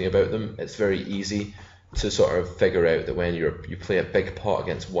know something about them. It's very easy to sort of figure out that when you play a big pot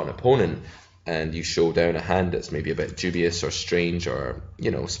against one opponent and you show down a hand that's maybe a bit dubious or strange or,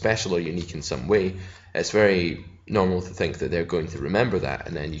 you know, special or unique in some way, it's very normal to think that they're going to remember that,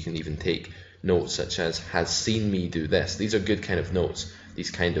 and then you can even take notes such as has seen me do this. These are good kind of notes, these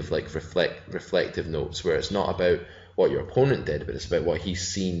kind of like reflective notes where it's not about what your opponent did, but it's about what he's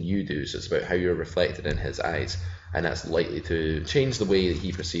seen you do. So it's about how you're reflected in his eyes, and that's likely to change the way that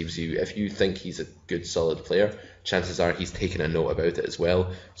he perceives you. If you think he's a good solid player, chances are he's taken a note about it as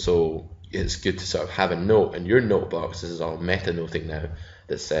well. So it's good to sort of have a note in your note box. This is all meta noting now,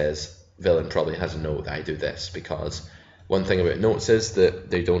 that says villain probably has a note that I do this, because one thing about notes is that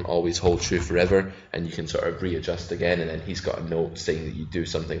they don't always hold true forever, and you can sort of readjust again, and then he's got a note saying that you do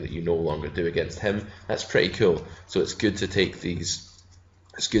something that you no longer do against him. That's pretty cool. So it's good to take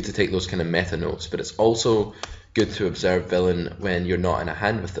those kind of meta notes, but it's also good to observe villain when you're not in a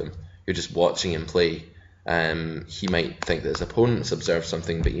hand with him. You're just watching him play. He might think that his opponents observed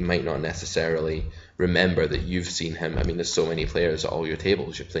something, but he might not necessarily remember that you've seen him. I mean, there's so many players at all your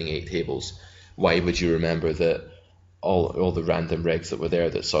tables. You're playing 8 tables. Why would you remember that all the random regs that were there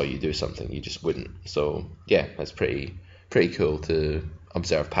that saw you do something? You just wouldn't. So yeah, that's pretty cool to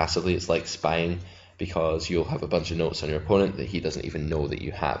observe passively. It's like spying, because you'll have a bunch of notes on your opponent that he doesn't even know that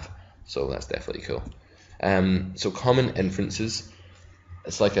you have. So that's definitely cool. So common inferences.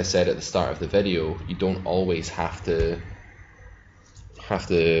 It's like I said at the start of the video, you don't always have to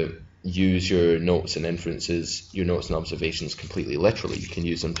use your notes and inferences, your notes and observations completely literally. You can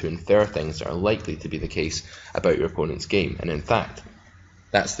use them to infer things that are likely to be the case about your opponent's game. And in fact,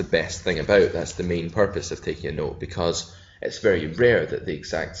 that's the best thing that's the main purpose of taking a note, because it's very rare that the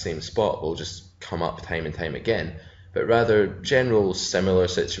exact same spot will just come up time and time again, but rather general similar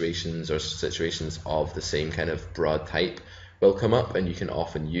situations or situations of the same kind of broad type will come up, and you can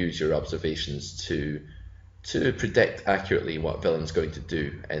often use your observations to predict accurately what villain's going to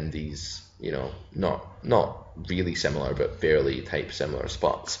do in these, you know, not really similar but fairly type similar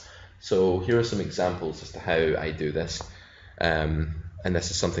spots. So here are some examples as to how I do this, and this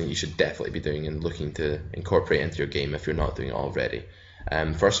is something you should definitely be doing and looking to incorporate into your game if you're not doing it already.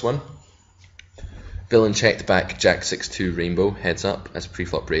 First one, villain checked back Jack 6-2 Rainbow heads up as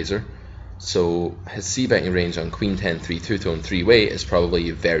preflop raiser. So his c-betting range on Queen 10-3 two-tone 3-way is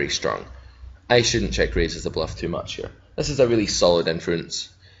probably very strong. I shouldn't check raise as a bluff too much here. This is a really solid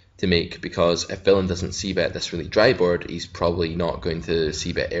inference to make, because if villain doesn't c-bet this really dry board, he's probably not going to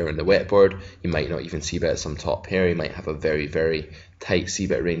c-bet air in the wet board. He might not even c-bet some top pair. He might have a very, very tight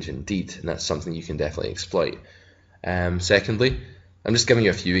c-bet range indeed, and that's something you can definitely exploit. Secondly, I'm just giving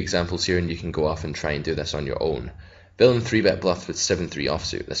you a few examples here, and you can go off and try and do this on your own. Villain 3-bet bluffed with 7-3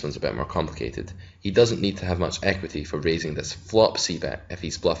 offsuit. This one's a bit more complicated. He doesn't need to have much equity for raising this flop c-bet if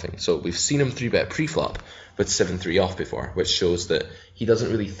he's bluffing. So we've seen him 3-bet pre-flop with 7-3 off before, which shows that he doesn't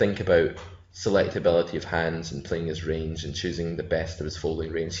really think about selectability of hands and playing his range and choosing the best of his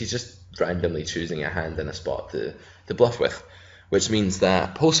folding range. He's just randomly choosing a hand in a spot to bluff with, which means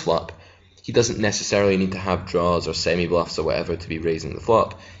that post-flop he doesn't necessarily need to have draws or semi-bluffs or whatever to be raising the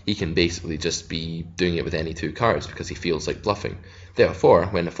flop. He can basically just be doing it with any two cards because he feels like bluffing. Therefore,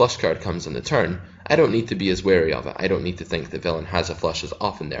 when a flush card comes on the turn, I don't need to be as wary of it. I don't need to think the villain has a flush as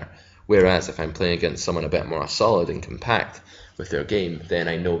often there. Whereas if I'm playing against someone a bit more solid and compact with their game, then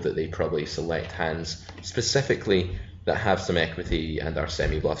I know that they probably select hands specifically that have some equity and are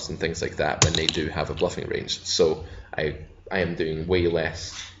semi-bluffs and things like that when they do have a bluffing range. So I am doing way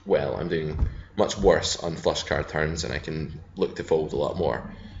less well. I'm doing much worse on flush card turns, and I can look to fold a lot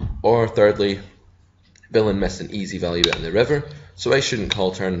more. Or thirdly, villain missed an easy value in the river, so I shouldn't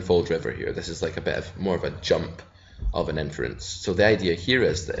call turn and fold river here. This is like a bit of more of a jump of an inference. So the idea here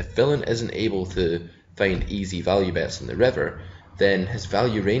is that if villain isn't able to find easy value bets in the river, then his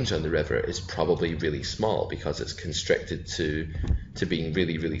value range on the river is probably really small because it's constricted to being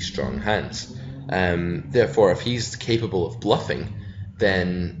really, really strong hands. Therefore, if he's capable of bluffing,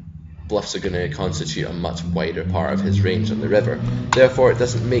 then bluffs are going to constitute a much wider part of his range on the river. Therefore, it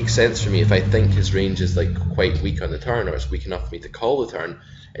doesn't make sense for me if I think his range is like quite weak on the turn, or it's weak enough for me to call the turn.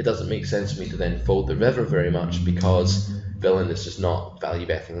 It doesn't make sense for me to then fold the river very much because villain is just not value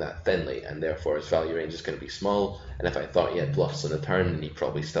betting that thinly, and therefore his value range is going to be small. And if I thought he had bluffs on the turn, then he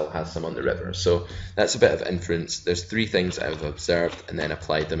probably still has some on the river. So that's a bit of inference. There's three things I've observed and then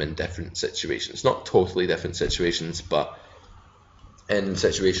applied them in different situations. Not totally different situations, but in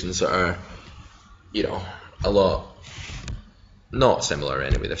situations that are, you know, a lot not similar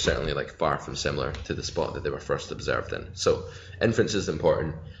anyway. They're certainly like far from similar to the spot that they were first observed in. So inference is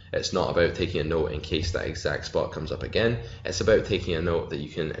important. It's not about taking a note in case that exact spot comes up again. It's about taking a note that you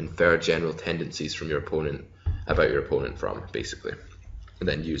can infer general tendencies from your opponent, about your opponent from, basically, and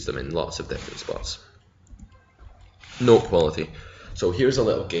then use them in lots of different spots. Note quality. So here's a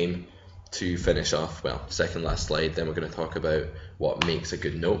little game to finish off, well, second last slide, then we're going to talk about what makes a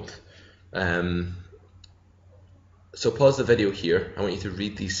good note. So pause the video here. I want you to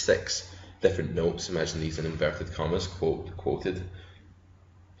read these 6 different notes. Imagine these in inverted commas, quoted.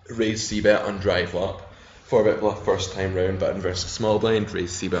 Raise c-bet on dry flop. 4-bet bluff first time round, button versus small blind.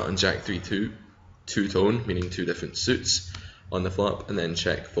 Raise c-bet on jack 3-2. Two-tone, meaning 2 different suits on the flop. And then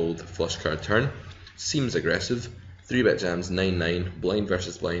check fold flush card turn. Seems aggressive. 3-bet jams 9-9, blind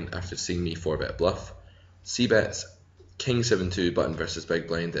versus blind after seeing me 4-bet bluff. C-bets king 7-2, button versus big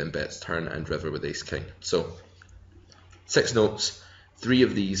blind, then bets turn and river with ace king. So 6 notes. 3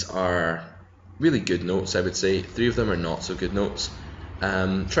 of these are really good notes, I would say. 3 of them are not so good notes.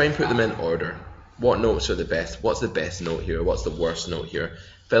 Try and put them in order. What notes are the best? What's the best note here? What's the worst note here?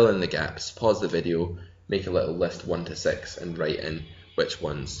 Fill in the gaps. Pause the video. Make a little list 1 to 6 and write in which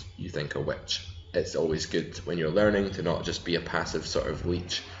ones you think are which. It's always good when you're learning to not just be a passive sort of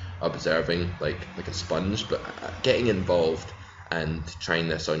leech observing like a sponge, but getting involved and trying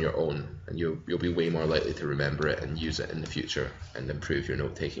this on your own, and you'll be way more likely to remember it and use it in the future and improve your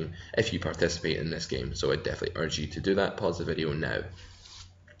note taking if you participate in this game. So I definitely urge you to do that. Pause the video now.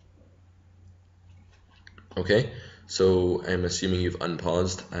 Okay, so I'm assuming you've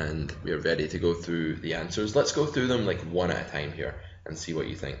unpaused and we're ready to go through the answers. Let's go through them like one at a time here and see what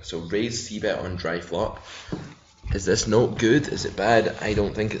you think. So raise c-bet on dry flop. Is this note good? Is it bad? I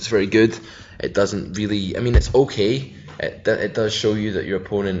don't think it's very good. It doesn't really, I mean, it's okay. It does show you that your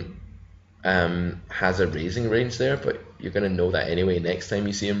opponent has a raising range there, but you're going to know that anyway next time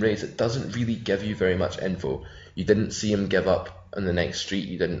you see him raise. It doesn't really give you very much info. You didn't see him give up on the next street.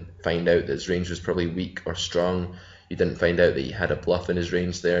 You didn't find out that his range was probably weak or strong. You didn't find out that he had a bluff in his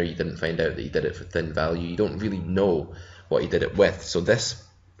range there. You didn't find out that he did it for thin value. You don't really know what he did it with. So this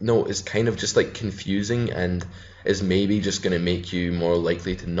note is kind of just like confusing and is maybe just going to make you more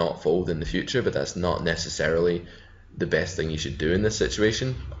likely to not fold in the future, but that's not necessarily the best thing you should do in this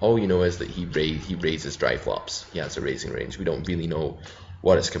situation. All you know is that he raises dry flops. He has a raising range. We don't really know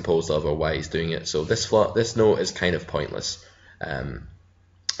what it's composed of or why he's doing it. So this note is kind of pointless.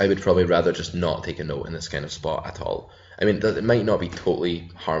 I would probably rather just not take a note in this kind of spot at all. I mean, it might not be totally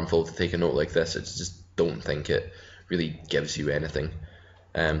harmful to take a note like this. I just don't think it really gives you anything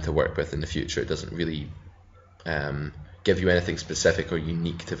to work with in the future. It doesn't really give you anything specific or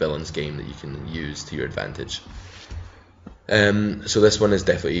unique to Villain's game that you can use to your advantage. So this one is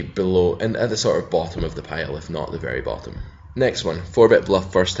definitely below and at the sort of bottom of the pile, if not the very bottom. Next one, 4-bet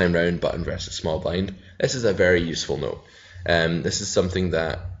bluff first time round, button versus small blind. This is a very useful note. This is something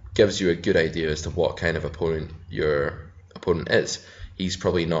that gives you a good idea as to what kind of opponent your opponent is. He's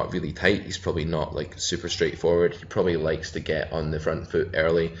probably not really tight. He's probably not like super straightforward. He probably likes to get on the front foot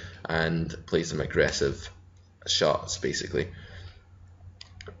early and play some aggressive shots, basically.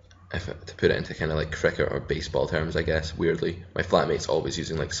 to put it into kind of like cricket or baseball terms, I guess, weirdly. My flatmate's always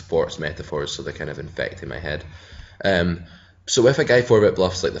using like sports metaphors, so they're kind of infecting my head. So if a guy 4-bet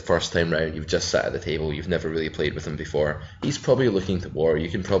bluffs like the first time round, you've just sat at the table, you've never really played with him before, he's probably looking to war. You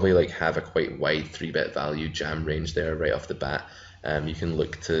can probably like have a quite wide 3-bet value jam range there right off the bat. You can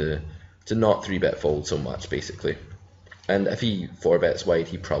look to not 3-bet fold so much, basically. And if he 4-bets wide,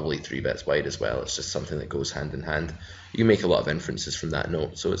 he probably 3-bets wide as well. It's just something that goes hand in hand. You can make a lot of inferences from that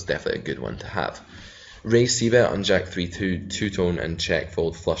note, so it's definitely a good one to have. Raise c-bet on Jack 3-2, two-tone and check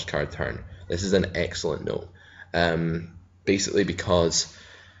fold flush card turn. This is an excellent note. Basically because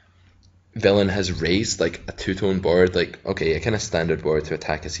villain has raised like a two-tone board, like, okay, a kind of standard board to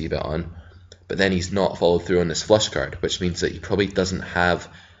attack a c-bet on, but then he's not followed through on his flush card, which means that he probably doesn't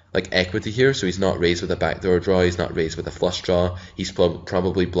have like equity here, so he's not raised with a backdoor draw, he's not raised with a flush draw, he's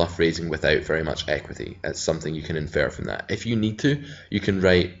probably bluff raising without very much equity. That's something you can infer from that. If you need to, you can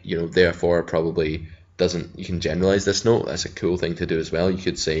write, you know, therefore probably doesn't, you can generalize this note. That's a cool thing to do as well. You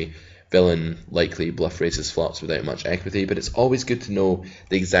could say villain likely bluff raises flops without much equity, but it's always good to know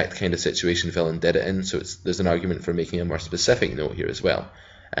the exact kind of situation villain did it in, so there's an argument for making a more specific note here as well,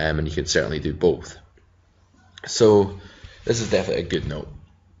 and you could certainly do both. So this is definitely a good note.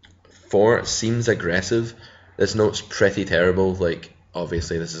 4 seems aggressive. This note's pretty terrible. Like,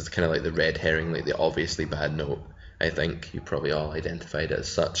 obviously this is kind of like the red herring, like the obviously bad note. I think you probably all identified it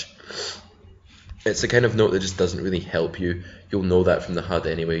as such. It's the kind of note that just doesn't really help you. You'll know that from the HUD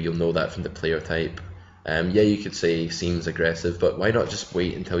anyway, you'll know that from the player type. Yeah, you could say seems aggressive, but why not just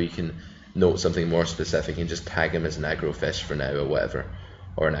wait until you can note something more specific and just tag him as an aggro fish for now or whatever,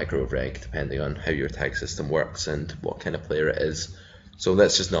 or an aggro reg, depending on how your tag system works and what kind of player it is. So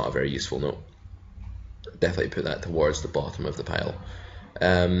that's just not a very useful note. Definitely put that towards the bottom of the pile.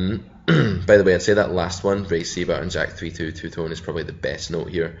 By the way, I'd say that last one, raise c-bet on Jack 3-2 two-tone, is probably the best note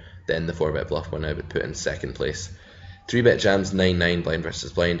here. Then the 4-bet bluff one I would put in second place. 3-bet jams 9-9 blind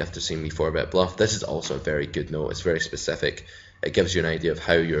versus blind after seeing me 4-bet bluff. This is also a very good note. It's very specific. It gives you an idea of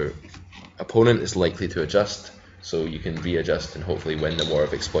how your opponent is likely to adjust, so you can readjust and hopefully win the war of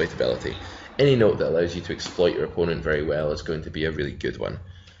exploitability. Any note that allows you to exploit your opponent very well is going to be a really good one.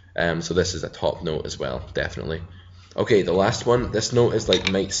 So this is a top note as well, definitely. Okay, the last one. This note is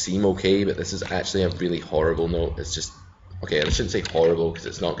like, might seem okay, but this is actually a really horrible note. It's just, okay, I shouldn't say horrible because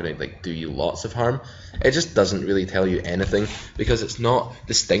it's not going to like do you lots of harm. It just doesn't really tell you anything because it's not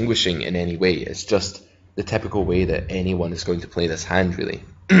distinguishing in any way. It's just the typical way that anyone is going to play this hand, really.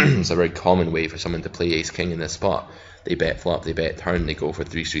 It's a very common way for someone to play ace-king in this spot. They bet flop, they bet turn, they go for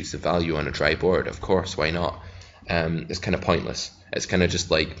 3 streets of value on a dry board. Of course, why not? It's kind of pointless. It's kind of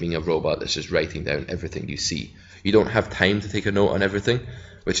just like being a robot that's just writing down everything you see. You don't have time to take a note on everything,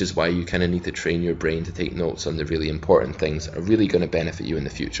 which is why you kind of need to train your brain to take notes on the really important things that are really going to benefit you in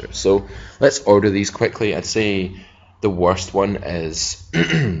the future. So let's order these quickly. I'd say the worst one is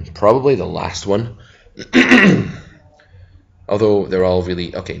probably the last one. Although they're all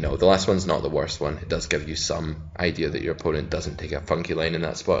really, okay, no, the last one's not the worst one. It does give you some idea that your opponent doesn't take a funky line in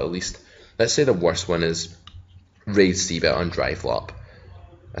that spot at least. Let's say the worst one is raise c-bet on dry flop.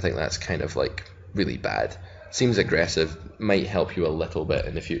 I think that's kind of like really bad. Seems aggressive, might help you a little bit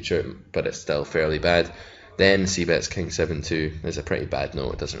in the future, but it's still fairly bad. Then c-bets king 7-2 is a pretty bad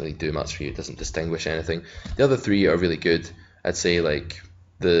note. It doesn't really do much for you. It doesn't distinguish anything. The other 3 are really good. I'd say like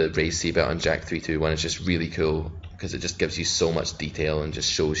the raise c-bet on Jack 3-2 one is just really cool because it just gives you so much detail and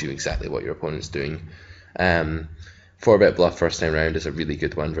just shows you exactly what your opponent's doing. 4-bet bluff first time round is a really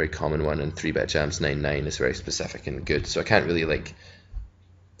good one, very common one, and 3-bet jams 9-9 is very specific and good. So I can't really like,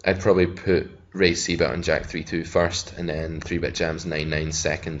 I'd probably put raise c-bet on Jack 3-2 first, and then 3-bet jams 9-9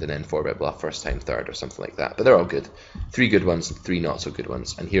 second, and then 4-bet bluff first time third or something like that. But they're all good. 3 good ones and 3 not so good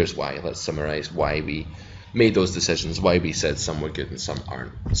ones. And here's why. Let's summarize why we made those decisions, why we said some were good and some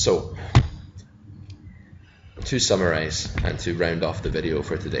aren't. So to summarize and to round off the video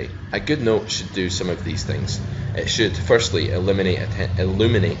for today, a good note should do some of these things. It should firstly illuminate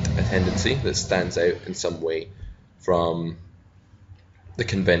a tendency that stands out in some way from the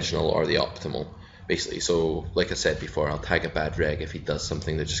conventional or the optimal, basically. So like I said before, I'll tag a bad reg if he does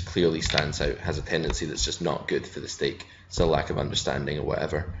something that just clearly stands out, has a tendency that's just not good for the stake. It's a lack of understanding or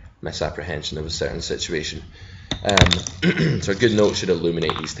whatever, misapprehension of a certain situation. So a good note should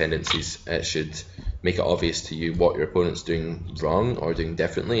illuminate these tendencies. It should make it obvious to you what your opponent's doing wrong or doing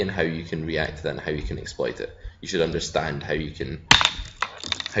differently and how you can react to that and how you can exploit it. You should understand how you can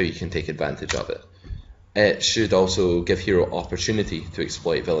take advantage of it. It should also give hero opportunity to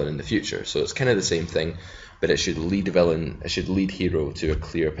exploit villain in the future. So it's kind of the same thing, but it should lead hero to a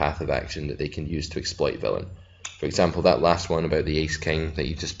clear path of action that they can use to exploit villain. For example, that last one about the ace king that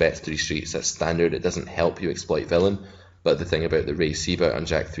you just bet 3 streets, that's standard. It doesn't help you exploit villain. But the thing about the raise c-bet on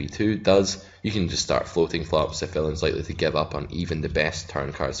jack 3-2 does, you can just start floating flops if villain's likely to give up on even the best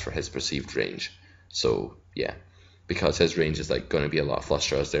turn cards for his perceived range. So yeah, because his range is like going to be a lot of flush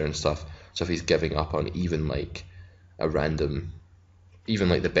draws there and stuff. So if he's giving up on even like a random, even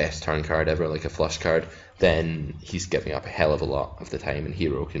like the best turn card ever, like a flush card, then he's giving up a hell of a lot of the time, and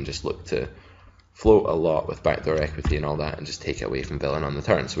hero can just look to float a lot with backdoor equity and all that and just take it away from villain on the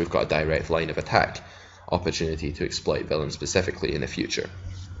turn. So we've got a direct line of attack opportunity to exploit villain specifically in the future.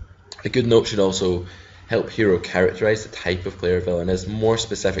 A good note should also help hero characterize the type of player villain is more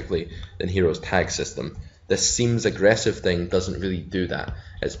specifically than hero's tag system. This seems aggressive thing doesn't really do that.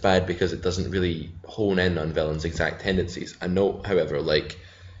 It's bad because it doesn't really hone in on villain's exact tendencies. A note, however, like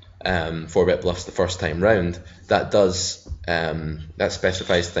 4-bet bluffs the first time round, that does that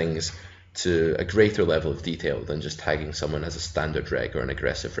specifies things to a greater level of detail than just tagging someone as a standard reg or an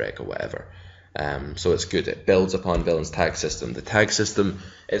aggressive reg or whatever. So it's good. It builds upon villain's tag system. The tag system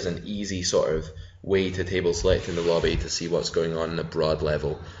is an easy sort of way to table select in the lobby to see what's going on a broad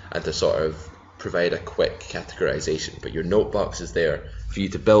level and to sort of provide a quick categorization. But your note box is there for you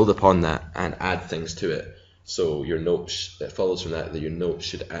to build upon that and add things to it. So your notes, it follows from that your notes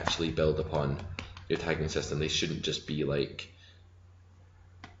should actually build upon your tagging system. They shouldn't just be like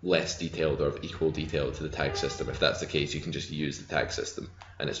less detailed or of equal detail to the tag system. If that's the case, you can just use the tag system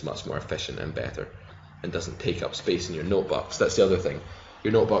and it's much more efficient and better and doesn't take up space in your note box. That's the other thing.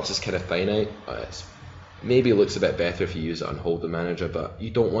 Your note box is kind of finite. It maybe looks a bit better if you use it on Hold the Manager, but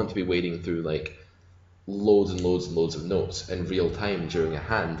you don't want to be wading through like loads and loads and loads of notes in real time during a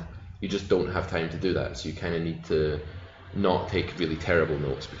hand. You just don't have time to do that, so you kind of need to not take really terrible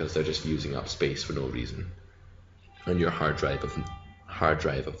notes because they're just using up space for no reason on your hard drive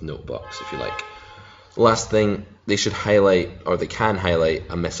of notebooks, if you like. Last thing, they should highlight, or they can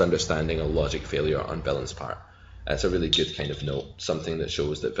highlight, a misunderstanding, a logic failure on villain's part. That's a really good kind of note, something that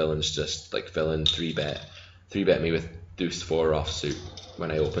shows that villain's just like villain 3-bet me with deuce 4 offsuit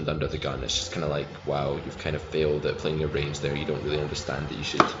when I opened under the gun. It's just kind of like, wow, you've kind of failed at playing your range there. You don't really understand that you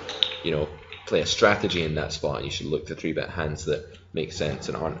should, play a strategy in that spot, and you should look to 3-bet hands that make sense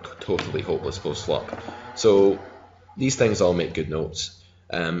and aren't totally hopeless post flop. So these things all make good notes.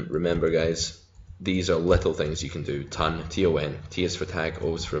 Remember, guys, these are little things you can do. Ton, T-O-N, T is for tag,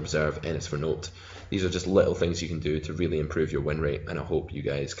 O is for observe, N is for note. These are just little things you can do to really improve your win rate, and I hope you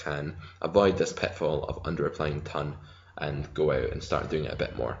guys can avoid this pitfall of under-applying ton and go out and start doing it a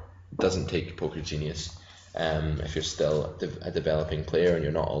bit more. It doesn't take poker genius. If you're still a developing player and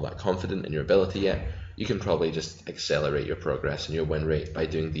you're not all that confident in your ability yet, you can probably just accelerate your progress and your win rate by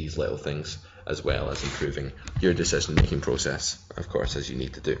doing these little things, as well as improving your decision making process, of course, as you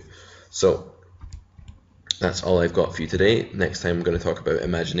need to do. So that's all I've got for you today. Next time I'm going to talk about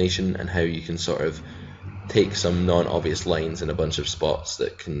imagination and how you can sort of take some non-obvious lines in a bunch of spots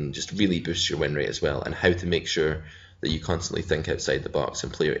that can just really boost your win rate as well, and how to make sure that you constantly think outside the box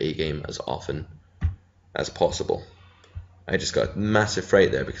and play your A game as often as possible. I just got a massive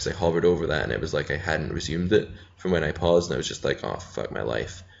fright there because I hovered over that and it was like I hadn't resumed it from when I paused, and I was just like, oh fuck my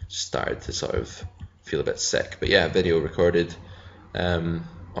life. Just started to sort of feel a bit sick. But yeah, video recorded,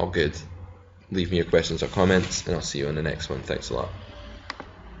 all good. Leave me your questions or comments and I'll see you in the next one. Thanks a lot.